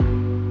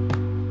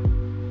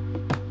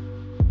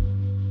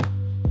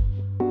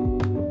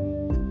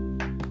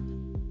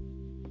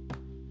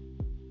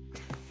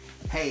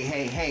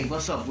Hey,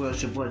 what's up, world?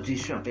 It's your boy G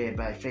Shrimp,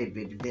 everybody's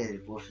favorite, the daddy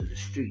voice of the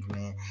street,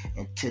 man.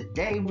 And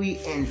today we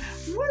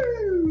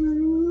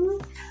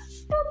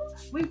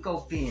we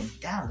go be in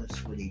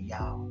Dallas with it,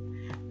 y'all.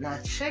 Now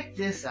check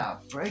this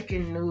out,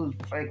 breaking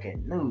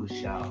news,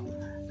 y'all.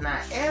 Now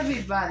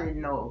everybody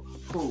know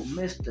who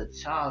Mr.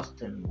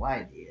 Charleston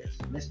White is,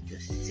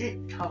 Mr.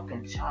 Shit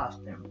Talking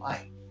Charleston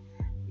White.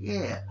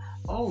 Yeah,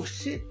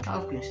 shit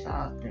talking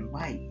Charleston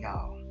White,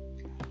 y'all,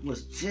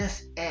 was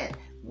just at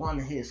one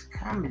of his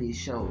comedy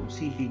shows.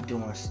 He be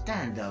doing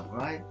stand-up,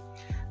 right?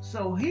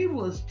 So he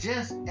was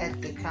just at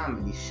the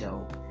comedy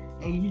show,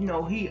 and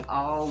he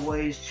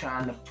always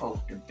trying to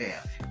poke the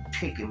bear,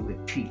 picking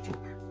with people,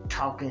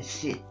 talking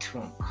shit to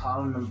them,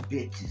 calling them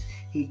bitches.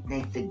 He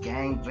think the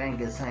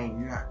gangbangers ain't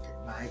nothing,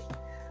 right?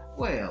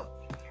 Well,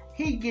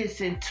 he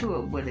gets into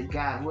it with a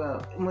guy. Well,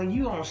 when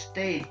you on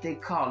stage, they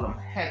call them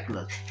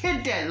hecklers.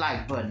 Hit that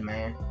like button,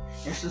 man,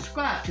 and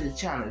subscribe to the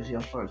channel if it's your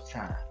first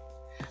time.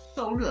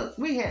 So look,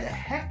 we had a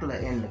heckler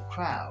in the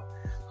crowd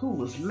who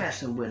was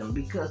messing with him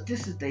because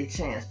this is their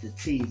chance to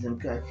tease him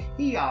because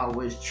he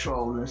always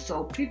trolling,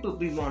 so people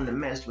be wanting to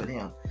mess with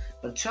him.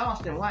 But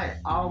Charleston White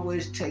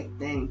always take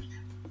things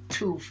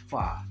too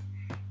far.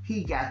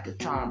 He got the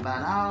talking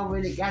about, I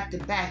already got the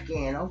back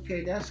end.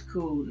 Okay, that's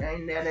cool.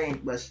 That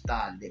ain't what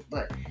started it.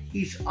 But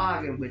he's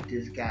arguing with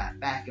this guy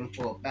back and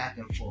forth.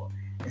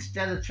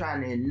 Instead of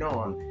trying to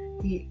ignore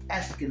him, he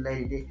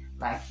escalated it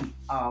like he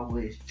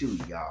always do,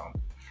 y'all.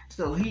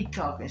 So he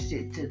talking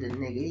shit to the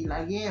nigga. He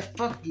like, yeah,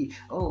 fuck you.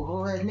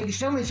 Oh, ass nigga,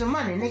 show me some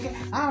money, nigga.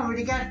 I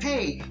already got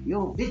paid.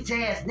 Yo, bitch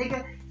ass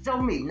nigga,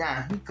 show me.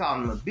 Nah, he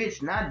calling him a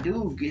bitch. Now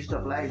dude gets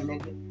up like,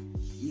 nigga,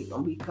 you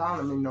gonna be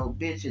calling me no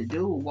bitch, and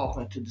dude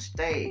walking to the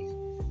stage.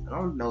 I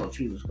don't know if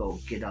he was gonna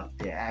get up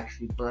there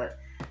actually, but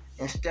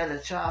instead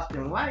of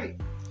Charleston White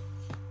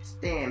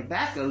staying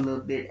back a little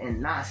bit and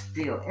not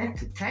still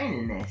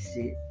entertaining that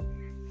shit,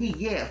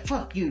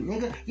 fuck you,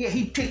 nigga. Yeah,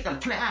 he picked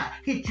up plan. I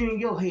hit you in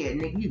your head,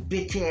 nigga. You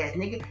bitch ass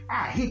nigga.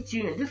 I hit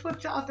you in. This is what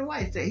Charleston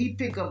White said. He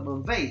pick up a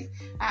vase.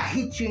 I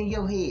hit you in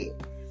your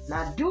head.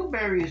 Now,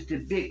 Dewberry is the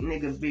big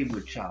nigga be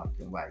with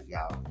Charleston White,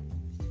 y'all.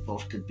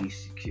 Supposed to be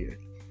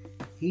security.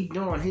 He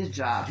doing his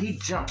job. He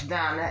jumps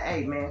down there.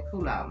 Hey, man,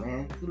 cool out,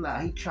 man. Cool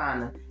out. He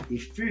trying to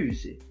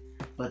defuse it.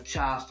 But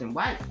Charleston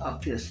White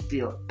up here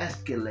still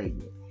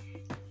escalating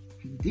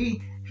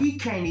it. He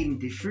can't even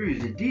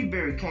defuse it.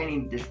 D-Berry can't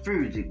even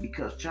defuse it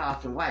because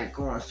Charleston White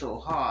going so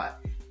hard.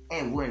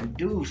 And when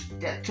dude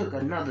took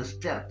another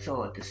step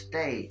toward the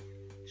stage,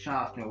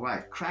 Charleston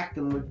White cracked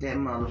him with that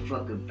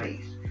motherfucking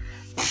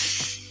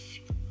bass.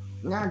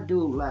 Now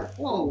dude like,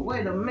 whoa,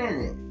 wait a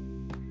minute.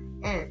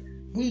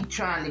 And he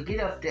trying to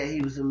get up there.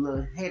 He was a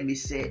little heavy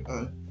set,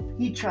 and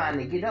he trying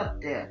to get up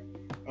there.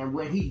 And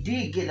when he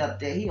did get up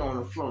there, he on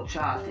the floor.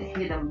 Charleston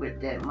hit him with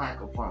that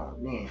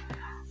microphone. Then,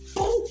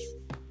 boom.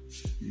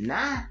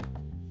 Now,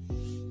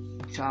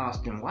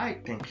 Charleston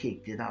White then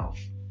kicked it off.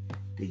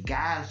 The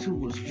guys who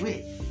was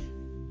with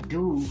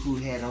dude who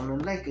had on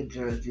the Laker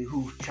jersey,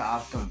 who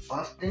Charleston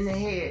bust in the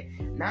head.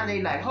 Now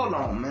they like, hold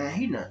on, man,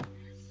 he done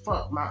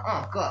fucked my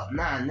unk up.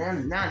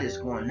 Now this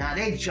going. Now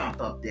they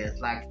jump up there.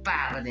 It's like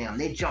 5 of them.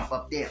 They jump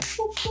up there.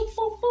 Boop, boop,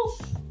 boop,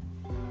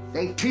 boop.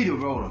 They Peter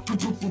rolling. Boom,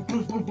 boom,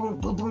 boom, boom, boom,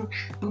 boom, boom,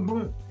 boom,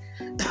 boom.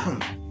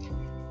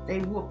 They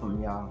whoop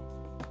them, y'all.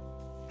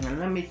 Now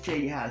let me tell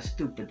you how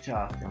stupid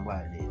Charleston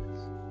White is.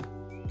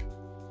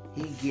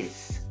 He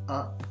gets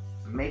up,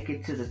 make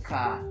it to the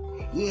car.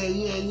 Yeah,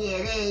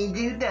 they ain't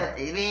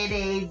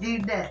do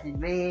nothing,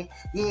 man.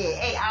 Yeah,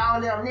 hey, all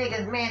them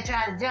niggas, man,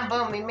 try to jump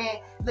on me, man.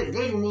 Look,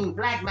 they didn't even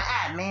black my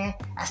eye, man.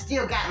 I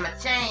still got my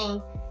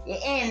chain,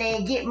 and they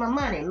ain't get my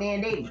money, man.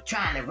 They was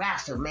trying to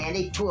wrestle, man.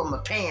 They pulled my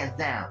pants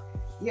down.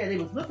 Yeah, they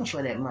was looking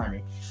for that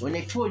money. When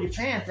they pulled your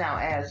pants down,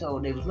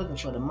 asshole, they was looking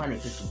for the money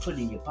to put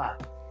in your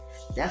pocket.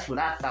 That's what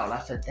I thought. I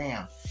said,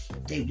 damn,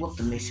 if they whooped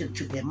him, they should have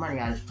took that money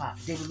out of his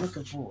pocket. They were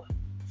looking for it.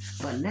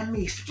 But let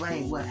me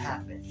explain what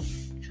happened.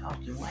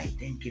 Charleston White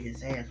didn't get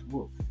his ass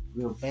whooped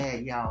real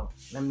bad, y'all.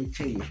 Let me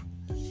tell you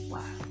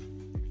why.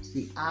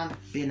 See, I've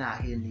been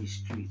out here in these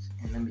streets,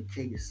 and let me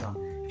tell you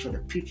something. For the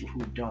people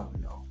who don't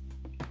know,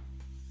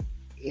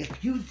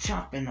 if you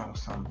jumping on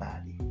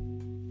somebody,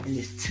 and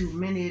there's too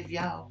many of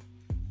y'all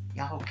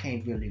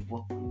can't really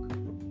whoop him.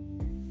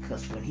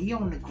 Because when he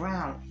on the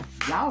ground,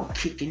 y'all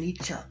kicking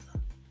each other.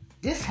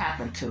 This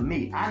happened to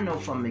me. I know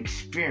from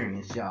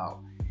experience,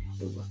 y'all.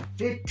 It was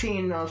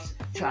 15 of us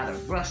try to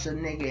rush a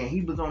nigga, and he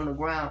was on the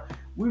ground.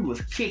 We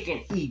was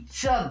kicking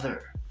each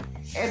other.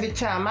 Every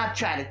time I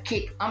try to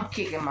kick, I'm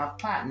kicking my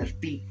partner's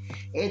feet.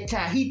 Every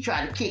time he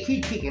try to kick,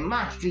 he kicking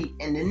my feet.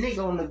 And the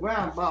nigga on the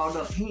ground balled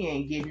up, he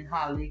ain't getting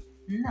hardly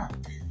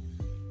nothing.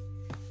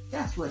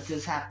 That's what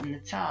just happened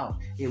to Charles.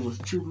 It was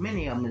too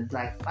many of them. It's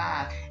like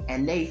 5,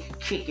 and they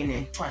kicking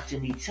and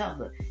punching each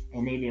other,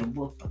 and they didn't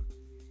whoop them.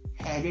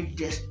 Had it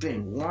just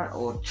been one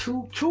or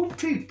two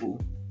people,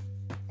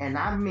 and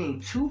I mean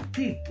 2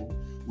 people,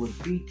 would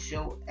beat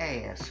your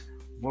ass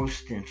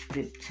worse than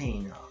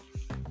 15 of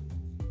them.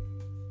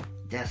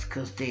 That's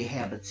because they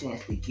have a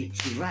chance to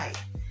get you right.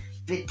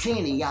 15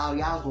 of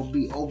y'all gonna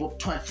be over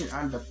punching,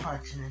 under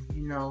punching,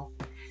 you know.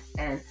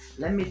 And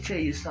let me tell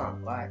you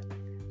something, right?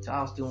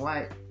 Charleston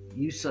White,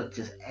 you such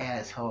an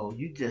asshole.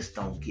 You just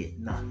don't get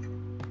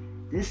nothing.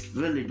 This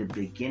really the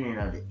beginning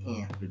of the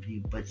end for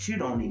you, but you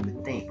don't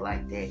even think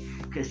like that,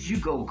 because you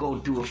go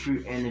do a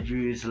few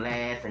interviews,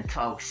 laugh and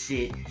talk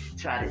shit,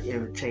 try to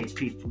irritate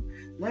people.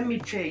 Let me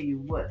tell you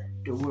what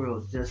the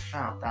world just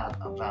found out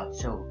about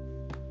your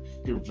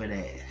stupid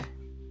ass.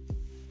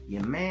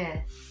 Your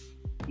man,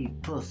 he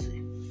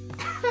pussy.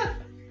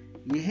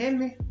 You hear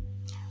me?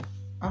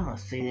 I'm gonna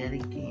say that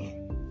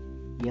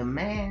again. Your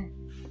man,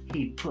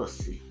 he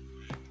pussy.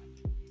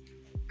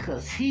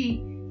 Cause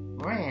he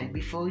ran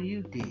before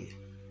you did.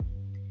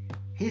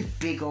 His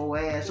big old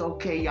ass,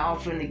 okay, y'all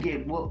finna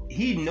get whooped.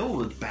 He knew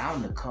it was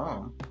bound to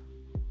come.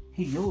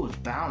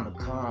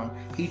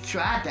 He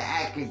tried to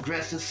act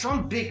aggressive.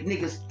 Some big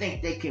niggas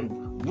think they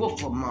can whoop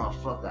a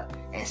motherfucker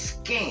and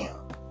scam.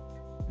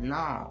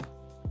 No.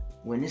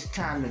 When it's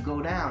time to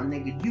go down,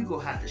 nigga, you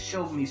gonna have to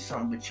show me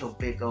something with your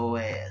big old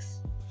ass.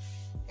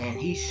 And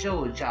he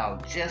showed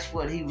y'all just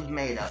what he was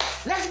made of.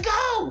 Let's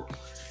go!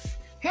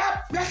 Help,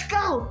 let's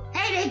go!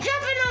 Hey, they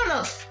jumping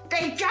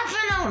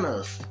on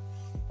us!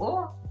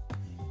 Or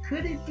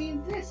could it be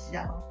this,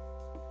 y'all?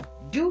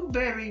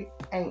 Dewberry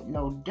ain't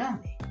no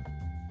dummy.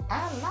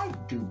 I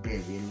like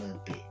Dewberry a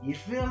little bit. You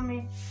feel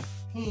me?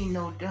 He ain't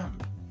no dummy.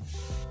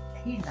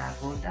 He not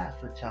gonna die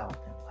for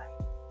Charleston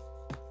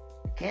White.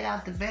 Get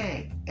out the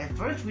bag. At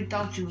first we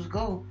thought you was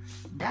gonna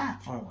die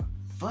for him,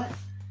 but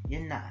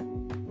you're not.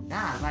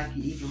 Now I like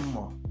you even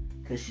more,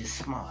 cause you're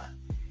smart.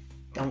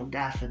 Don't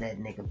die for that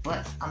nigga.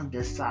 But I'm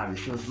just sorry.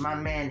 If it was my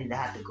man, he'd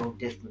have to go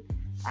different.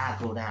 I'd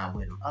go down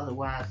with him.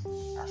 Otherwise,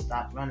 I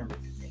stop running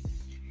with the nigga.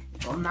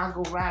 If I'm not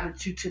gonna ride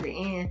with you to the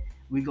end,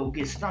 we go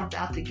get stumped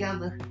out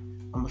together,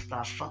 I'm gonna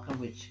start fucking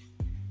with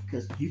you.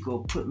 Cause you go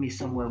put me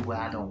somewhere where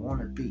I don't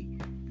wanna be.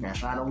 Now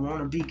if I don't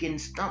wanna be getting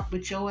stumped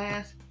with your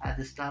ass, I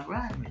just stop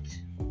riding with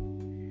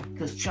you.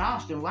 Cause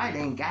Charleston White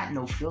ain't got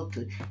no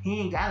filter.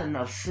 He ain't got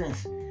enough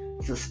sense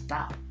to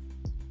stop.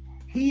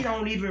 He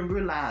don't even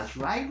realize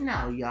right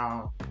now,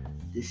 y'all,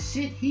 the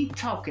shit he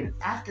talking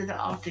after the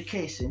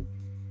altercation,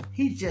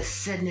 he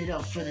just setting it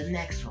up for the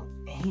next one.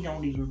 And he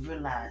don't even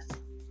realize it.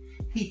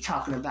 He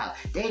talking about,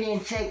 they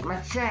didn't take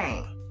my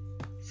chain.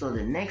 So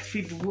the next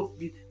people whoop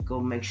you, go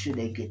make sure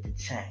they get the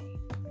chain.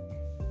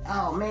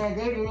 Oh man,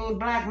 they didn't even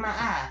block my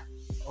eye.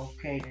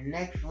 Okay, the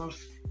next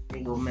ones,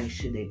 they go make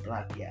sure they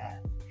block your eye.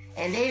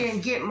 And they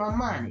didn't get my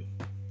money.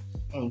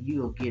 And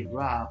you'll get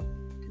robbed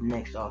the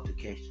next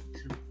altercation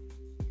too.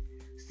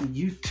 See,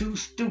 you too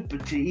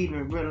stupid to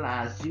even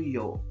realize you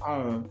your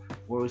own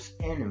worst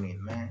enemy,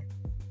 man.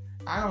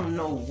 I don't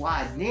know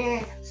why.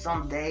 Then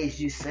some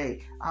days you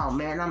say, oh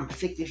man, I'm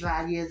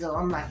 65 years old,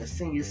 I'm like a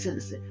senior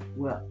citizen.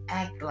 Well,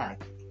 act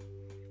like it.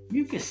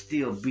 You can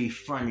still be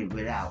funny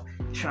without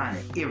trying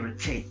to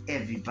irritate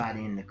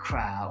everybody in the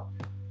crowd,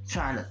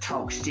 trying to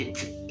talk shit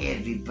to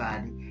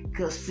everybody.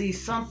 Cause see,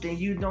 something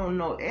you don't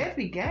know,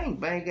 every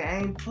gangbanger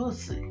ain't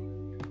pussy.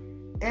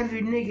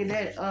 Every nigga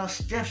that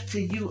steps to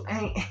you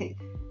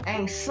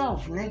ain't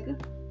soft, nigga.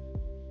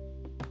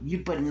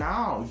 But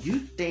no, you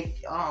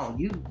think, oh,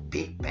 you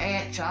big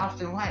bad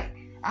Charleston White.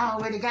 I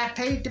already got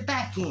paid the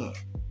back end.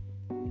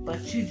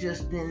 But you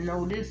just didn't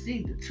know this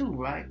either too,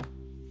 right?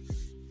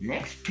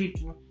 Next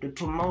people, the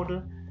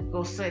promoter,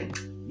 go say,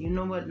 you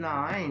know what,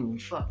 nah, I ain't even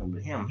fucking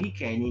with him. He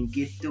can't even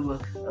get through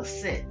a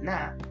set.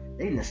 Nah,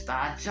 they done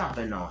start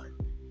jumping on him.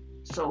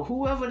 So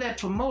whoever that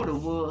promoter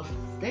was,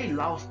 they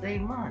lost their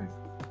money.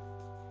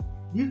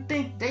 You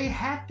think they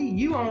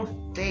happy?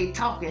 They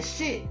talking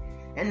shit.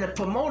 And the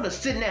promoter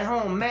sitting at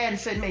home mad and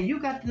said, man, you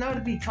got the nerve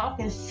to be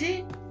talking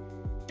shit?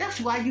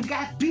 That's why you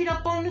got beat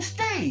up on the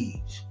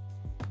stage.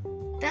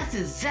 That's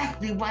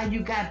exactly why you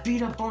got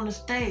beat up on the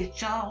stage,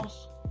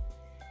 Charles.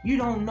 You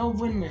don't know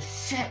when to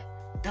shut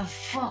the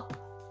fuck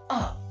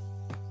up.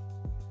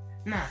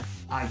 Now,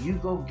 are you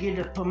gonna get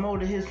the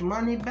promoter his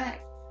money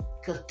back?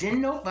 Cause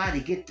didn't nobody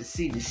get to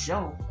see the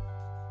show.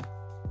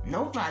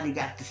 Nobody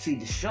got to see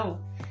the show.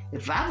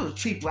 If I was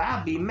people,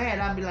 I'd be mad.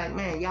 I'd be like,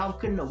 man, y'all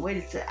couldn't have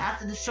waited till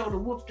after the show to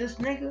whoop this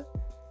nigga?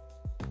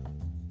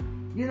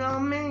 You know what I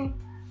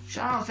mean?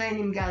 Charles ain't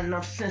even got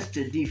enough sense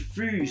to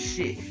defuse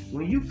shit.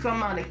 When you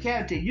come out of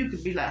character, you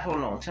could be like,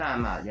 hold on,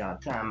 time out, y'all,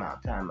 time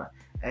out.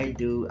 Hey,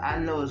 dude, I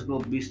know it's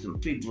gonna be some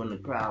people in the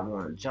crowd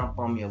wanna jump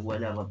on me or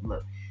whatever.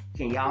 Look,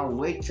 can y'all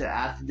wait till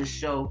after the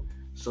show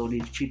so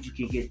these people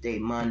can get their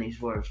money's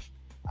worth?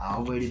 I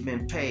already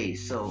been paid,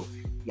 so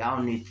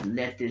y'all need to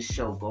let this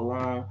show go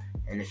on.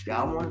 And if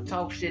y'all want to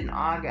talk shit and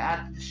argue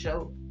after the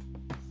show,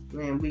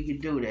 man, we can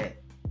do that.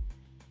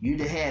 You'd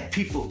have had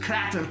people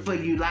clapping for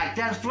you like,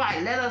 that's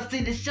right, let us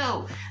see the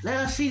show. Let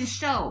us see the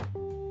show.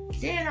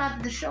 Then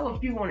after the show,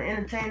 if you want to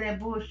entertain that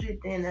bullshit,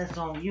 then that's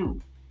on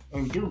you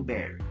and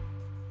Dewberry.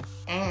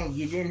 And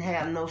you didn't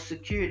have no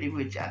security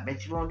with you. I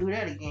bet you won't do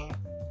that again.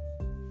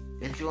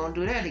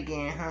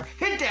 Huh?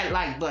 Hit that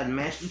like button,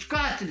 man.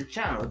 Subscribe to the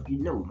channel if you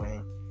know,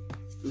 man.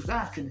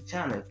 Subscribe to the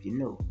channel if you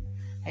know.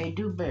 Hey,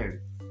 Dewberry,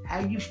 how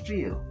you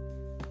feel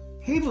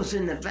He was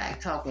in the back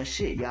talking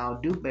shit,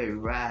 y'all. Dewberry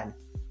riding.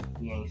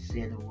 He ain't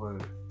said a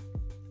word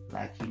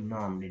like he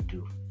normally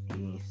do.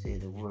 He ain't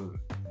said a word.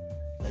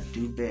 But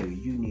Dewberry,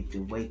 you need to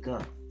wake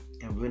up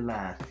and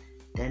realize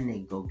that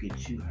nigga go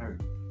get you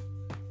hurt.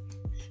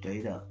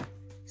 Straight up.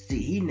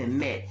 See, he done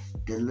met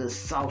the little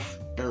soft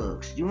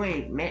thugs. You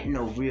ain't met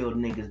no real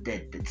niggas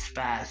that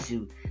despise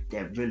you,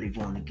 that really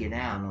want to get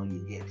down on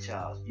you yet,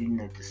 Charles. You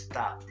need to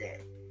stop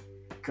that.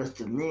 Because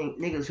the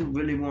niggas who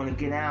really want to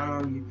get down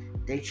on you,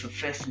 they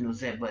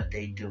professionals at what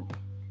they do.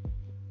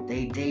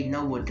 They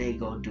know what they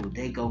go do.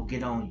 They go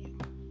get on you,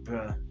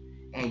 bruh.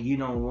 And you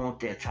don't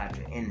want that type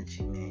of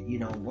energy, man. You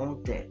don't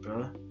want that,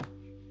 bruh.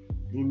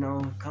 You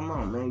know, come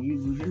on, man. You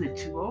really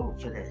too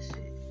old for that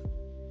shit.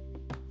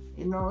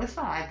 You know, it's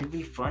alright to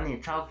be funny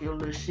and talk your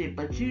little shit,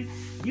 but you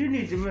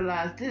need to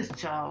realize this,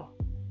 child.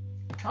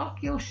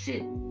 Talk your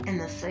shit in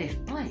a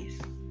safe place.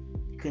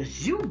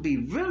 Cause you be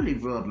really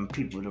rubbing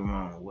people the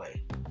wrong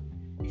way.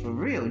 For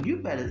real, you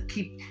better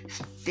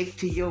stick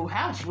to your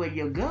house where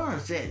your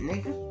gun's at,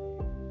 nigga.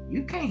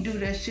 You can't do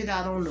that shit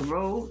out on the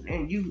road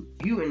and you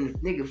in the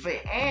nigga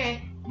face, and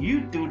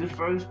you threw the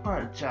first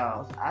punch,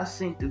 Charles. I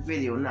seen the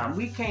video. Now,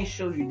 we can't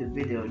show you the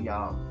video,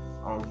 y'all,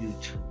 on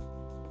YouTube.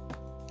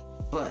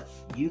 But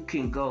you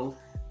can go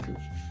to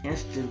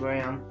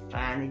Instagram,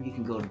 find it. You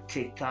can go to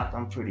TikTok.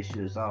 I'm pretty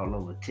sure it's all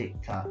over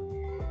TikTok.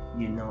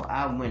 You know,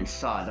 I went and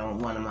saw it on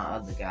one of my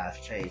other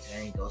guys' page. I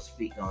ain't gonna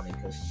speak on it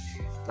because,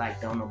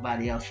 like, don't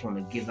nobody else want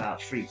to give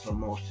out free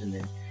promotion,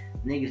 and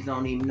niggas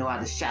don't even know how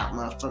to shout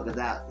motherfuckers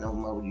out no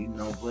more, you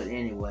know. But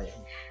anyway,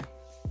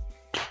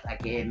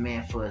 like every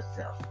man for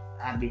himself.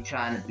 I be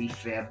trying to be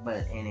fair,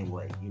 but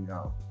anyway, you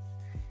know.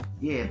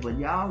 Yeah, but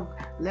y'all,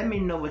 let me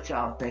know what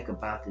y'all think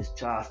about this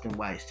Charleston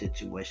White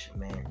situation,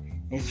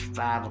 man. It's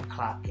 5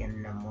 o'clock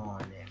in the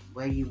morning.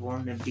 Where you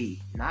want to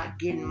be? Not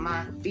getting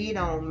my feet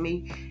on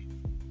me.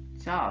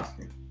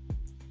 Charleston,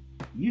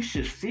 you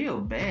should feel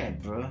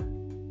bad, bro.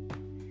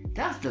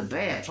 That's the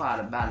bad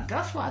part about it.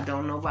 That's why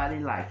don't nobody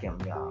like him,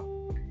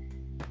 y'all.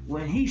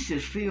 When he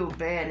should feel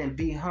bad and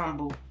be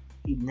humble,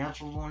 he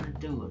never want to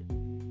do it.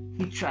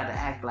 He try to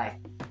act like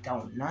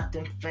don't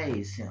nothing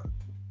faze him.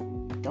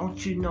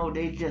 Don't you know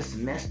they just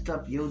messed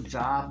up your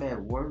job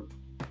at work?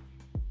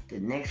 The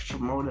next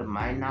promoter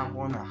might not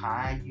want to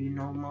hire you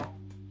no more.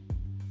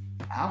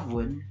 I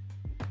wouldn't.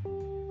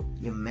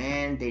 Your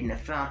man, they done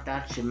found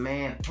out your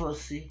man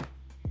pussy.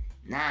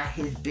 Now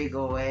his big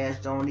old ass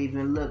don't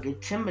even look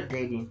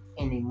intimidating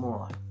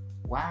anymore.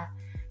 Why?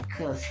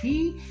 Cause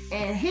he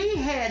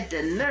had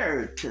the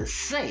nerve to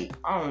say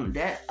on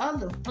that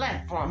other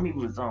platform he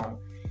was on,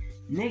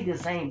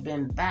 niggas ain't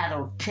been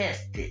battle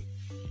tested.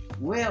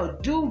 Well,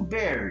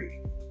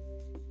 Dewberry,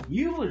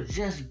 you was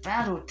just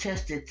battle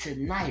tested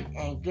tonight,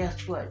 and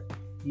guess what?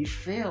 You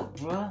failed,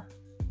 bruh.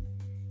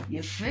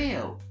 You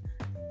failed.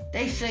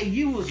 They say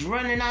you was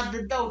running out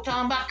the door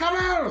talking about, come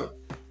on!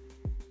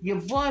 Your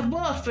boy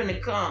was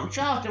finna come.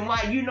 Charleston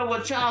White, you know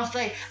what Charles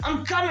say?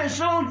 I'm coming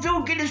soon,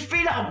 dude, get his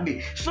feet off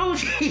me. Soon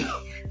as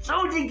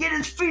he get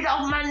his feet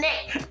off my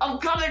neck, I'm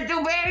coming,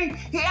 Dewberry.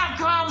 Here I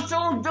come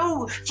soon,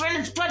 dude.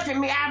 Friend is touching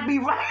me, I'll be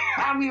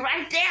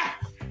right there.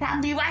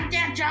 I'll be right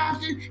there,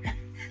 Charleston.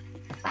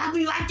 I'll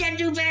be right there,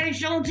 Dewberry.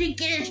 Soon as he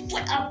get his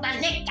foot off my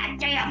neck,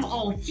 goddamn,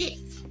 oh shit.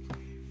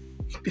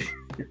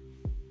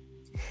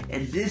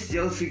 And this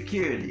your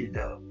security,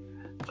 though.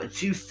 But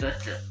you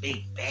such a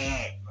big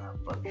bad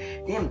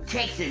motherfucker. Them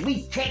Texas,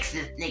 we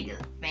Texas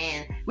niggas,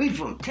 man. We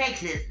from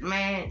Texas,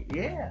 man.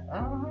 Yeah,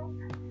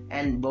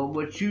 And but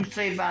what you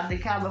say about the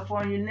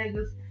California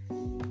niggas,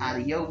 out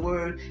of your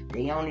words,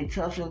 they only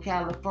tough in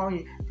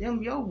California.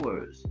 Them your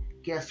words.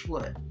 Guess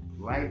what?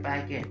 Right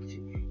back at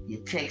you.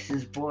 Your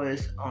Texas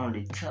boys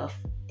only tough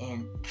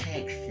in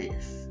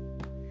Texas.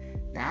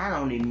 Now, I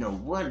don't even know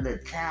what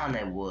little town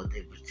that was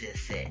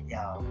just at,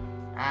 y'all.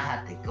 I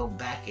had to go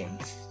back and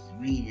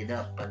read it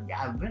up, but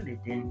I really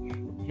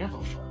didn't give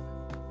a fuck.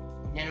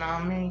 You know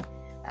what I mean?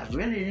 I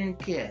really didn't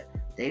care.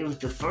 They was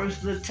the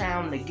first little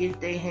town to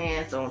get their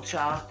hands on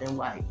Charleston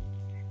White.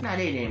 Now,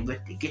 they didn't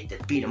really get to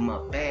beat them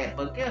up bad,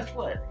 but guess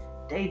what?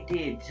 They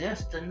did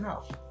just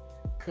enough.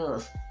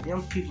 Because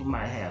them people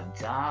might have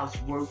jobs,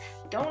 work.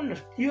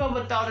 You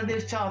ever thought of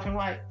this, Charleston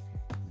White?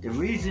 The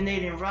reason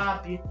they didn't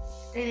rob you,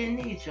 they didn't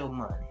need your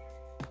money.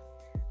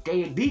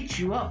 They beat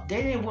you up.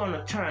 They didn't want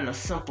to turn a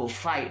simple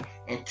fight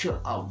into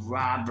a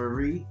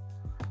robbery.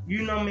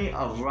 You know what I mean?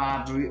 A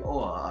robbery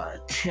or an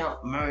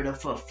attempt murder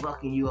for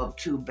fucking you up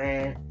too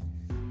bad.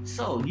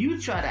 So you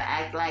try to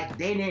act like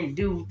they didn't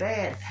do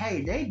bad.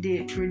 Hey, they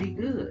did pretty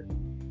good.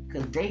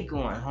 Because they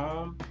going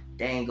home.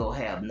 They ain't gonna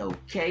have no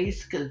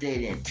case because they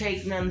didn't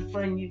take nothing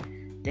from you.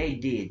 They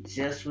did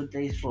just what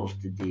they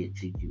supposed to did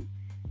to you.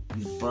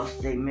 You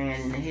bust that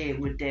man in the head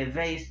with that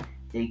vase,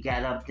 they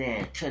got up there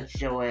and touched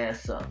your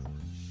ass up.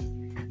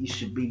 You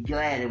should be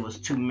glad it was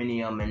too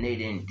many of them and they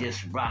didn't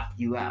just rock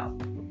you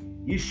out.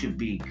 You should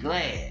be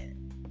glad.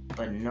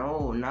 But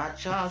no, not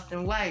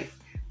Charleston White.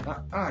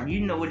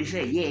 You know what he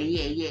said? Yeah.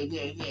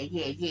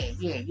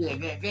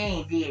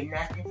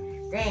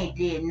 They ain't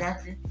did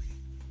nothing.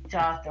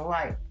 Charleston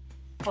White.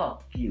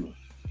 fuck you.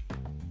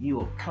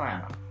 You a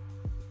clown.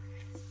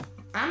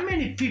 How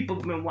many people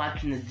been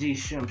watching the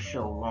G-Shrimp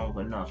show long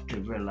enough to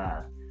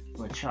realize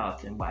when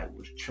Charleston White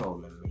was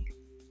trolling me?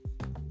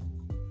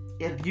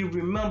 If you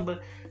remember,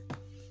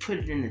 put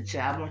it in the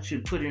chat. I want you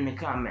to put it in the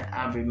comment.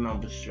 I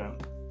remember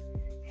Shrimp.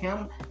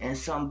 Him and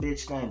some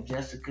bitch named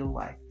Jessica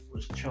White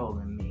was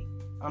trolling me.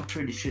 I'm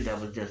pretty sure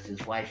that was just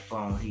his wife's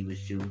phone he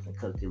was using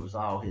because it was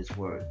all his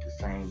words, the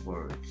same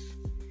words.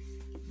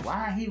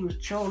 Why he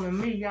was trolling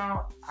me,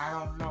 y'all, I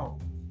don't know.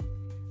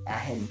 I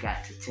hadn't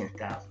got to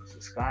 10,000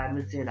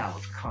 subscribers yet. I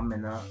was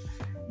coming up.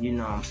 You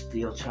know, I'm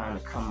still trying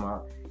to come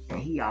up. And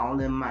he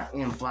all in my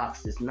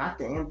inbox. It's not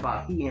the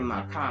inbox. He in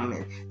my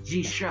comments.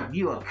 G-Shrimp,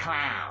 you a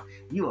clown.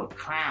 You a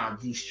clown,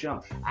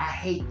 G-Shrimp. I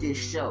hate this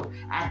show.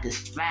 I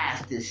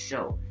despise this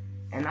show.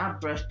 And I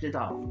brushed it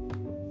off.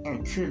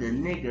 Until the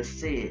nigga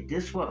said,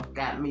 this what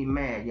got me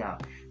mad, y'all.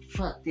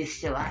 Fuck this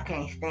show. I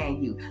can't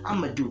stand you. I'm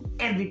going to do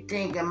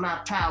everything in my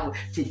power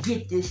to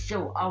get this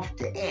show off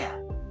the air.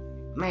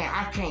 Man,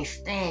 I can't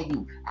stand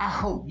you. I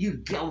hope you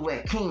go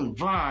where King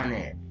Von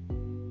at.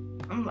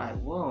 I'm like,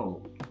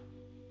 whoa.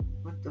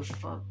 What the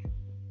fuck?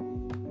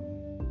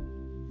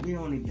 You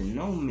don't even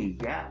know me,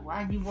 guy.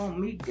 Why you want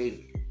me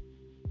dead?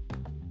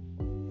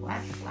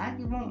 Why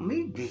you want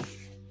me dead?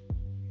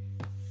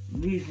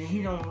 Reason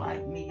he don't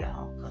like me,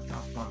 y'all, because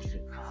I'm from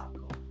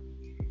Chicago.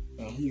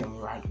 And he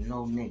don't like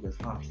no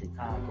niggas from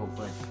Chicago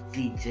but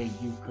DJ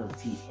U because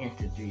he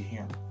interviewed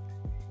him.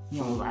 He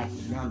don't like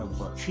none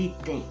of us. He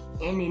think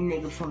any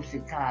nigga from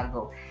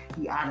Chicago,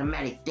 he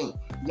automatically think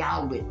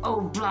y'all with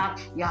old block,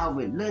 y'all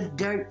with Lil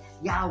Dirt,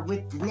 y'all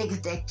with the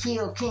niggas that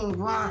killed King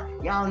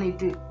Von. Y'all need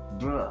to,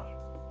 bruh.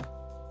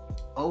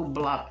 Old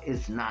Block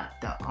is not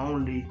the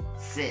only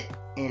set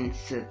in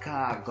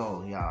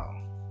Chicago, y'all.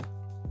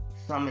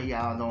 Some of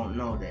y'all don't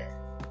know that.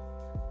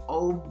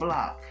 Old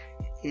Block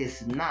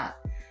is not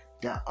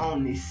the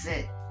only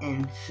set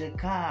in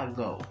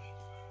Chicago.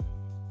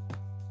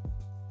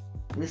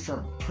 There's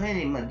a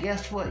plenty, but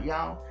guess what,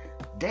 y'all?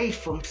 They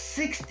from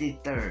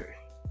 63rd.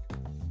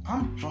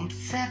 I'm from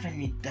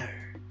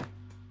 73rd.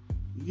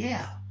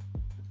 Yeah,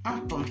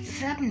 I'm from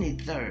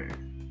 73rd.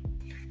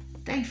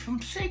 They from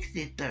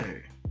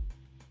 63rd.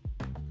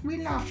 We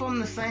not from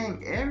the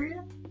same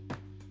area.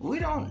 We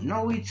don't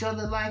know each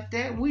other like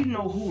that. We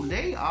know who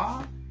they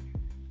are.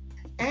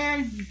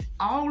 And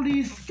all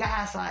these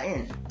guys are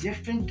in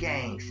different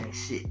gangs and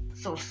shit.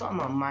 So some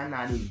of them might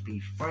not even be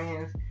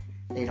friends.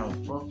 They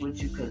don't fuck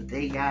with you because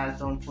they guys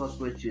don't fuck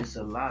with you. It's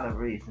a lot of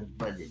reasons,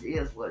 but it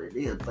is what it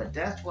is. But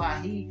that's why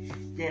he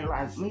didn't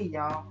like me,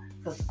 y'all,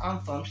 because I'm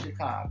from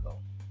Chicago.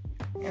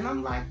 And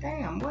I'm like,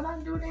 damn, what I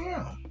do to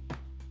him?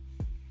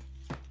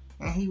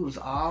 And he was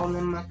all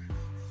in my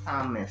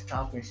comments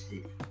talking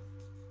shit.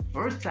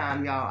 First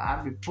time, y'all,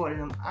 I reported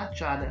him. I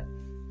tried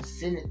to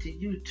send it to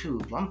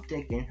YouTube. I'm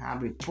thinking I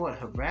report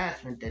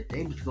harassment that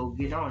they was gonna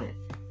get on it.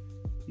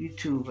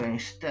 YouTube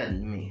ain't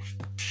studying me.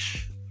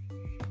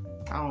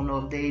 I don't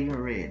know if they even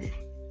read it.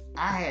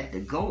 I had to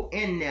go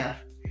in there,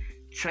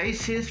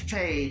 trace his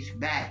page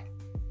back,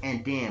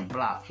 and then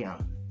block him.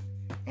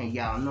 And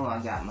y'all know I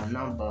got my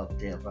number up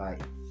there,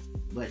 right?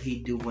 But he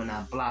do when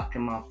I blocked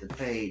him off the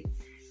page,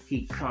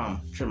 he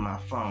come to my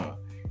phone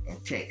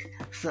and text,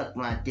 suck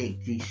my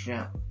dick,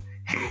 G-Shrimp.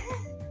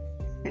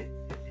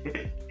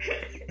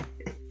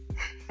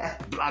 I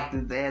blocked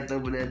his ass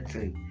over there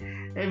too.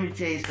 Let me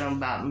tell you something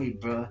about me,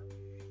 bro.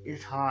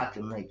 It's hard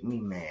to make me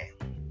mad.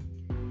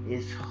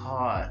 It's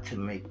hard to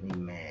make me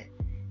mad.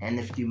 And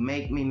if you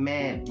make me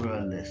mad, bro,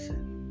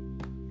 listen.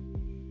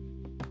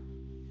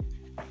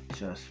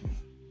 Trust me.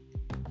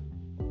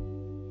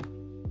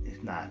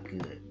 It's not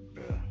good,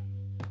 bro.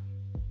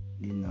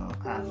 You know,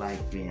 I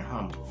like being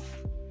humble.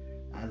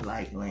 I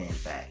like laying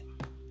back.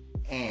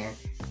 And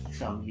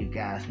some of you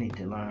guys need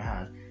to learn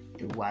how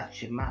to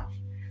watch your mouth.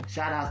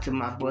 Shout out to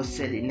my boy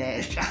Ceddy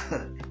Nash.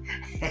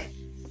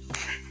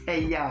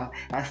 Hey y'all,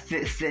 I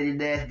sent Ceddy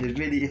Nash the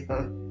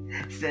video.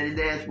 Ceddy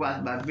Nash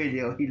watched my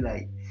video. He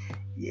like,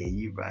 yeah,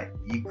 you right.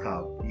 You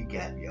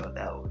got me on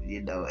that one,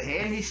 you know.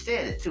 And he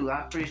said it too.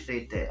 I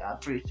appreciate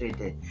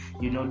that.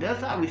 You know,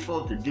 that's how we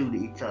supposed to do to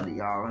each other,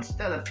 y'all.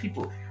 Instead of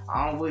people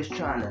always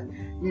trying to,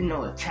 you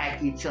know,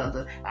 attack each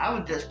other. I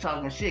was just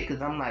talking shit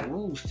because I'm like,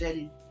 ooh,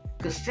 Ceddy.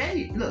 Because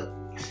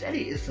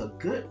Ceddy is a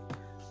good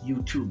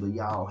YouTuber,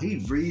 y'all. He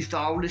reads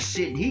all this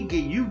shit. You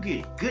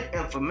get good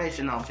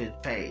information off his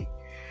page.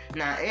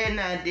 Now, every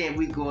now and then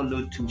we go a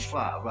little too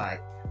far, right?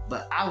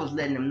 But I was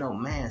letting him know,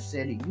 man,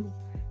 Ceddy, you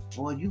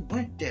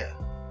went there.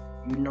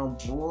 You know,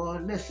 boy,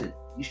 listen,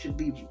 you should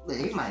be,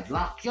 they might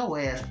lock your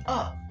ass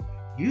up.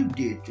 You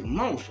did the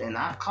most, and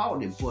I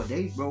called it, boy.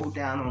 They rolled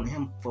down on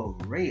him for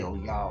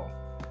real, y'all.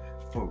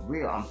 For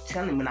real. I'm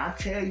telling you, when I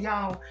tell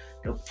y'all,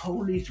 the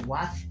police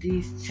watch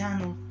these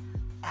channels,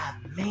 I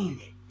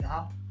mean it,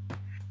 y'all.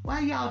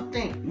 Why y'all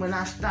think when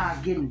I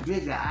start getting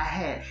bigger,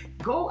 I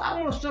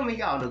want some of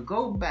y'all to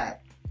go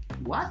back,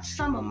 watch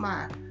some of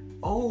my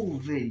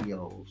old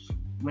videos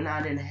when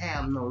I didn't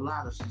have no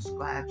lot of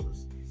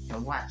subscribers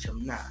and watch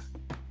them now.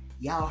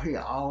 Y'all hear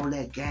all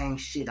that gang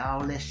shit,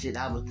 all that shit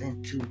I was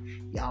into.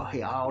 Y'all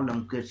hear all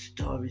them good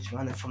stories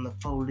running from the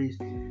police.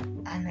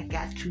 And they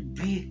got too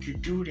big to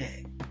do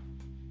that.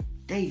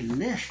 They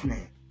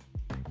listening.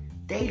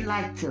 They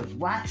like to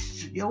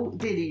watch your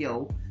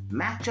video,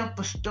 match up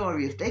a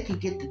story. If they can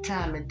get the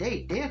time and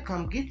date, they'll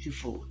come get you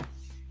for it.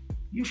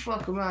 You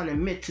fuck around and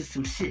admit to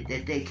some shit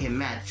that they can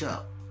match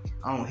up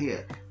on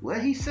here.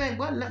 What he said,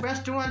 what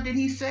restaurant did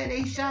he say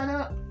they shot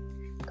up?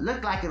 It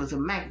looked like it was a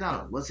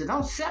McDonald's. Was it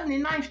on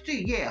 79th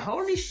Street? Yeah,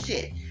 holy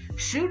shit.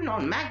 Shooting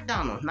on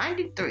McDonald's,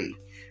 93.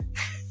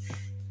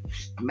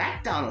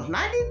 McDonald's,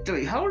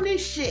 93, holy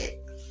shit.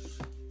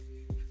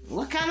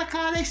 What kind of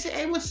car they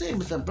say? It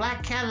was a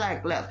black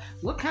Cadillac left.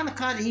 What kind of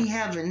car did he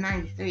have in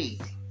 93?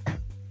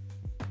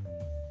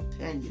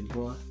 Tell you,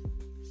 boy.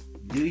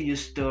 Do your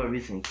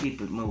stories and keep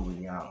it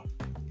moving, y'all.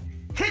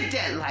 Hit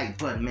that like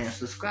button, man.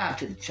 Subscribe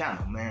to the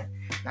channel, man.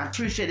 And I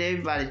appreciate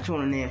everybody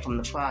tuning in from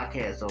the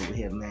podcast over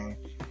here, man.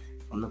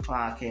 From the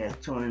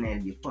podcast tuning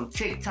in. From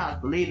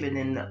TikTok, leave it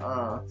in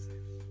the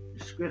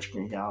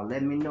description, y'all.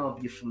 Let me know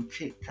if you're from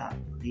TikTok.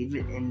 Leave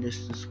it in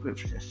this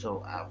description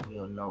so I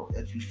will know.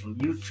 If you're from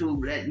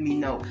YouTube, let me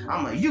know.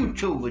 I'm a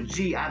YouTuber,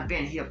 G. I've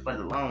been here for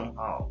the long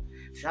haul.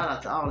 Shout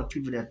out to all the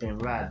people that been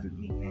riding with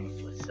me, man,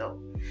 for sure.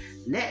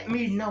 Let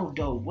me know,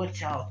 though, what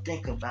y'all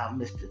think about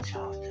Mr.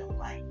 Charleston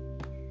White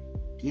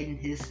getting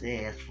his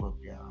ass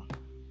whooped, y'all.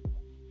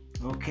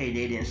 Okay,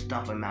 they didn't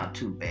stomp him out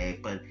too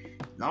bad, but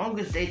long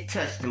as they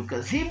touched him,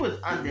 because he was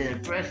under the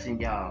impression,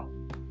 y'all,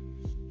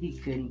 he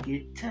couldn't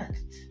get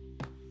touched.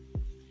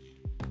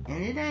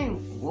 And it ain't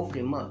woke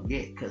him up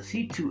yet, because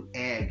he too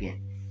arrogant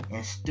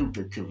and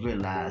stupid to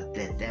realize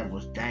that that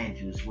was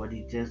dangerous, what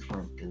he just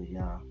went through,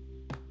 y'all.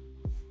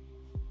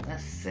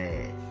 That's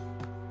sad.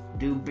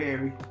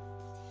 Dewberry,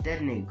 that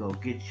nigga go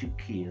get you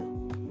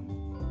killed.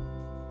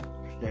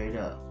 Straight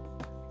up.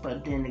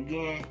 But then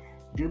again,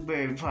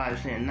 Dewberry probably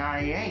saying, nah,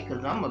 he ain't,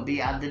 because I'm going to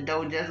be out the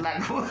door just like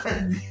what.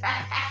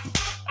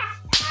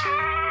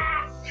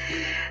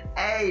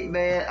 Hey,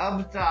 man,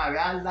 I'm sorry.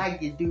 I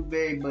like you,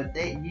 Dewberry, but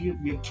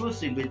you're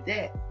pussy with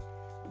that.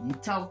 You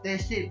talk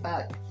that shit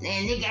about,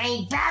 man, nigga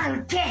ain't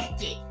battle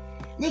tested.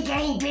 Nigga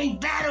ain't been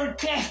battle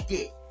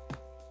tested.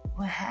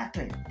 What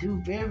happened,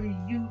 Dewberry?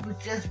 You was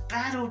just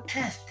battle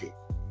tested.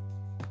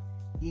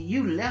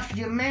 You left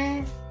your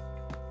man?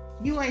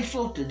 You ain't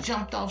supposed to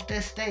jump off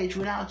that stage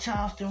without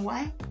Charleston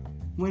White.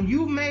 When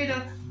you made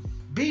a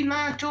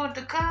beeline toward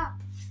the car,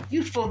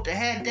 you supposed to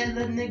have that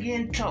little nigga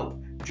in tow,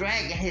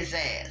 dragging his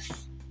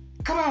ass.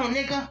 Come on,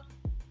 nigga.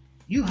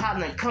 You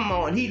hollering, come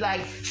on. He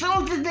like,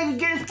 soon as this nigga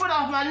get his foot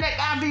off my neck,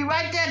 I'll be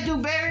right there,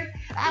 Dewberry.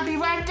 I'll be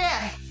right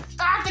there.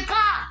 Start the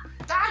car.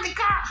 Start the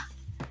car.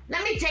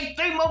 Let me take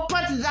 3 more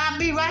punches. I'll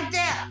be right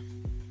there.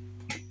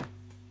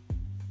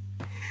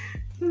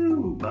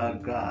 Oh, my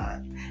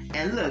God.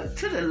 And look,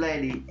 to the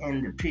lady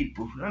and the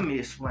people, let me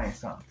explain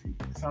something to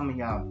you. Some of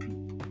y'all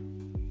people.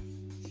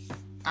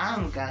 I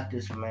don't got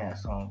this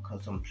mask on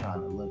because I'm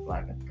trying to look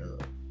like a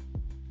thug.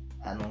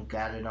 I don't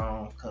got it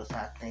on because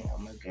I think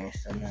I'm a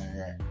gangster, none of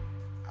that.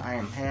 I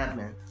am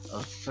having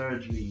a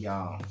surgery,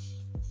 y'all.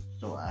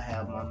 So I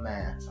have my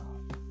mask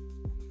on.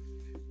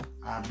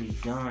 I'll be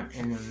done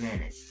in a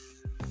minute.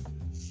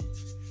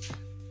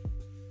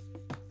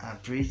 I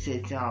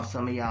appreciate y'all.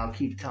 Some of y'all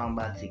keep talking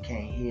about you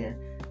can't hear.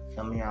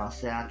 Some of y'all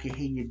say I can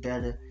hear you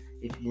better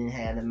if you didn't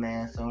have the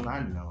mask on.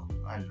 I know.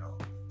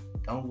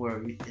 Don't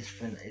worry,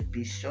 it'll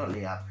be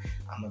shortly. I'm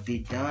gonna be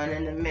done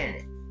in a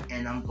minute,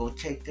 and I'm gonna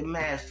take the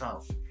mask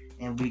off,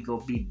 and we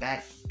gonna be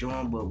back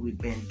doing what we've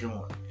been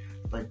doing.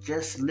 But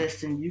just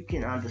listen, you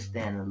can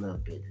understand a little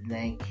bit. It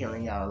ain't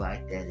killing y'all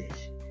like that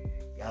issue.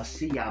 Y'all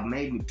see, y'all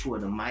made me pull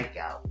the mic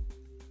out.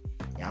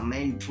 Y'all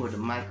made me pull the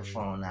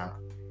microphone out.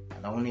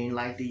 I don't even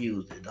like to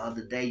use it. The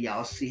other day,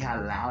 y'all see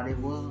how loud it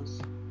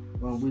was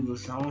when we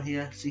was on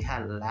here? See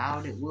how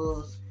loud it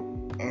was?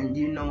 And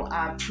you know,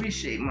 I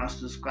appreciate my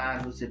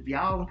subscribers. If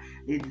y'all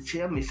need to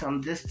tell me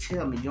something, just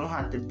tell me. You don't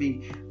have to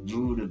be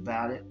rude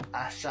about it.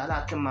 I shout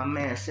out to my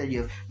man, said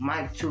your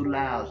mic too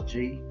loud,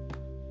 G.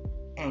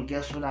 And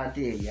guess what I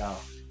did,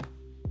 y'all?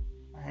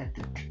 I had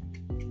to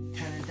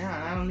turn it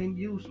down. I don't even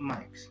use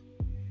mics.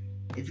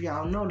 If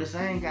y'all notice,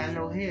 I ain't got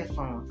no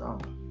headphones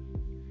on.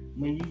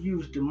 When you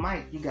use the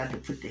mic, you got to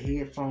put the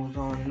headphones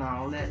on and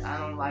all that. I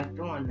don't like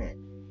doing that.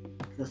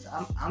 Because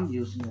I'm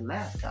using the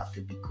laptop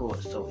to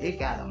record, so it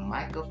got a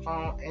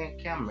microphone and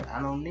camera.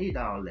 I don't need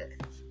all that.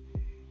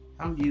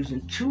 I'm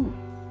using 2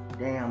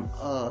 damn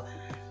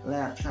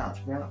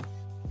laptops now,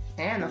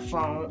 and a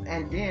phone,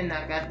 and then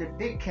I got the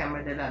big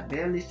camera that I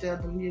barely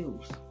seldom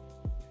use.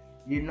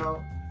 You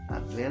know, I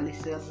barely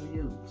seldom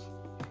use.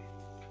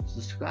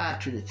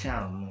 Subscribe to the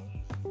channel,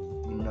 man.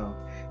 You know,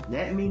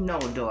 let me know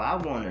though. I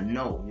want to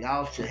know.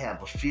 Y'all should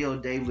have a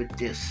field day with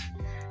this.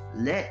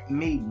 Let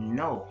me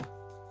know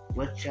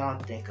what y'all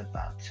think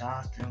about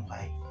Charleston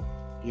White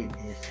getting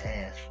his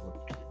ass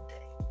whooped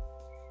today.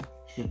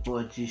 It's your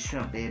boy G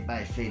SHRUMP,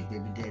 everybody's favorite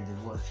baby daddy, the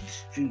voice of the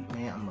street,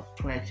 man. I'm a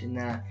plant you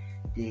now.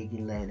 Dig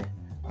you later.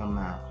 I'm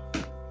out.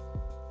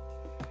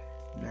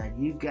 Now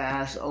you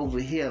guys over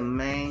here,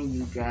 man,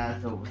 you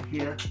guys over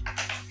here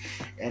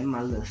at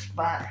my little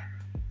spot,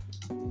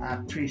 I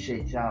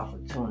appreciate y'all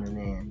for tuning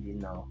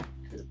in,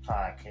 to the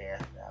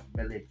podcast. I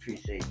really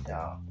appreciate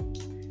y'all.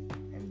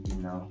 And,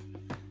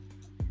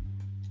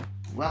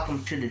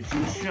 welcome to the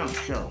SHRUMP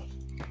Show.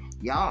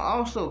 Y'all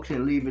also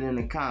can leave it in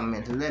the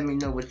comments and let me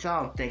know what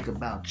y'all think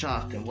about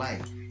Charleston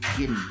White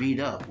getting beat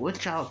up.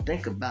 What y'all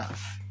think about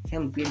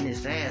him getting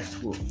his ass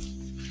whooped?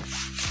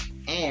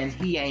 And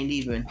he ain't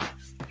even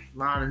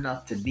smart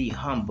enough to be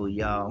humble,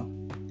 y'all.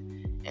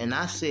 And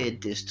I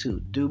said this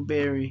too.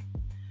 Dewberry,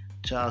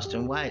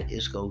 Charleston White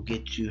is gonna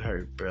get you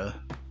hurt, bruh.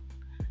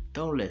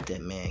 Don't let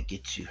that man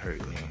get you hurt,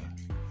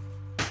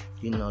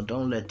 man.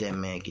 Don't let that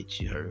man get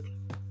you hurt.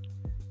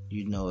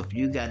 If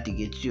you got to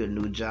get you a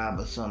new job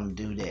or something,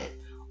 do that.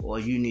 Or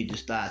you need to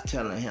start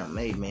telling him,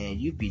 hey, man,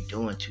 you be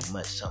doing too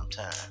much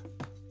sometimes.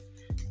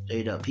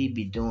 Straight up, he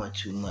be doing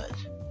too much.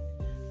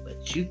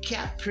 But you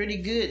capped pretty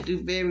good,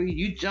 Dewberry.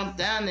 You jumped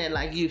down there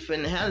like you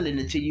finna handle it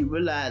until you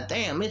realize,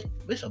 damn,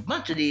 it's a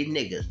bunch of these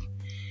niggas.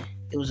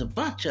 It was a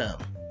bunch of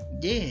them.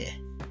 Yeah.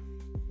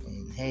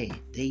 And hey,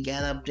 they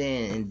got up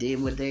there and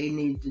did what they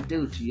needed to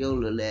do to your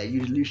little lad.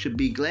 You should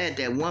be glad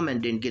that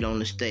woman didn't get on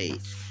the stage.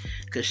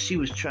 Because she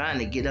was trying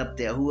to get up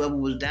there. Whoever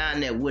was down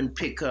there wouldn't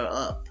pick her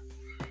up.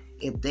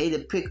 If they'd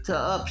have picked her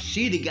up,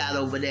 she'd have got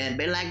over there and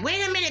been like,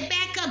 wait a minute,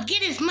 back up,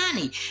 get his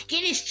money,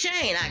 get his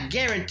chain. I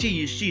guarantee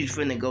you she's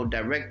finna go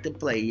direct to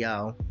play,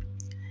 y'all.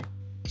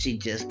 She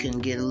just couldn't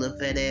get a little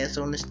fat ass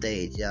on the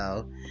stage,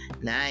 y'all.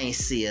 Now, I ain't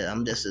see her.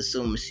 I'm just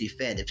assuming she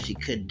fat if she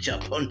couldn't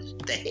jump on the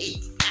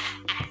stage.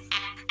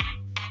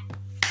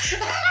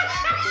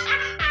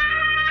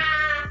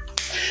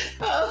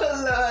 Oh,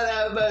 Lord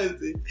have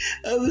mercy.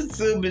 I'm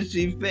assuming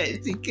she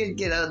fat. She couldn't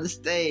get on the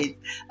stage.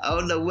 I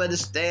don't know where the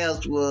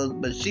stairs was,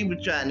 but she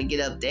was trying to get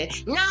up there.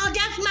 No,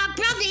 that's my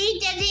brother. He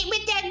did it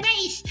with that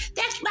race.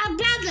 That's my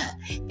brother.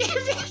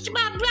 That's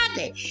my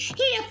brother.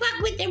 He done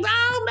fuck with the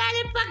wrong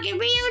motherfucking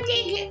real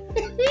nigga.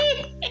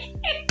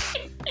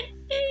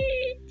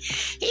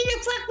 He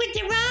done fuck with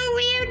the wrong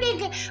real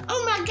nigga.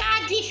 Oh my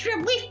God, this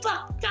shrimp, we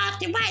fucked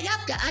Charleston right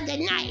up the other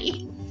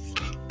night.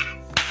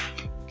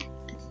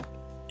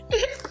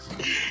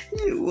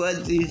 You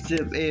want these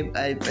shrimp,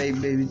 I pay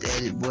baby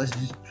daddy, boys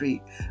the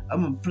street.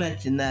 I'm gonna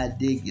plant you now,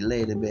 dig you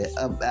later, man.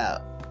 I'm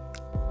out.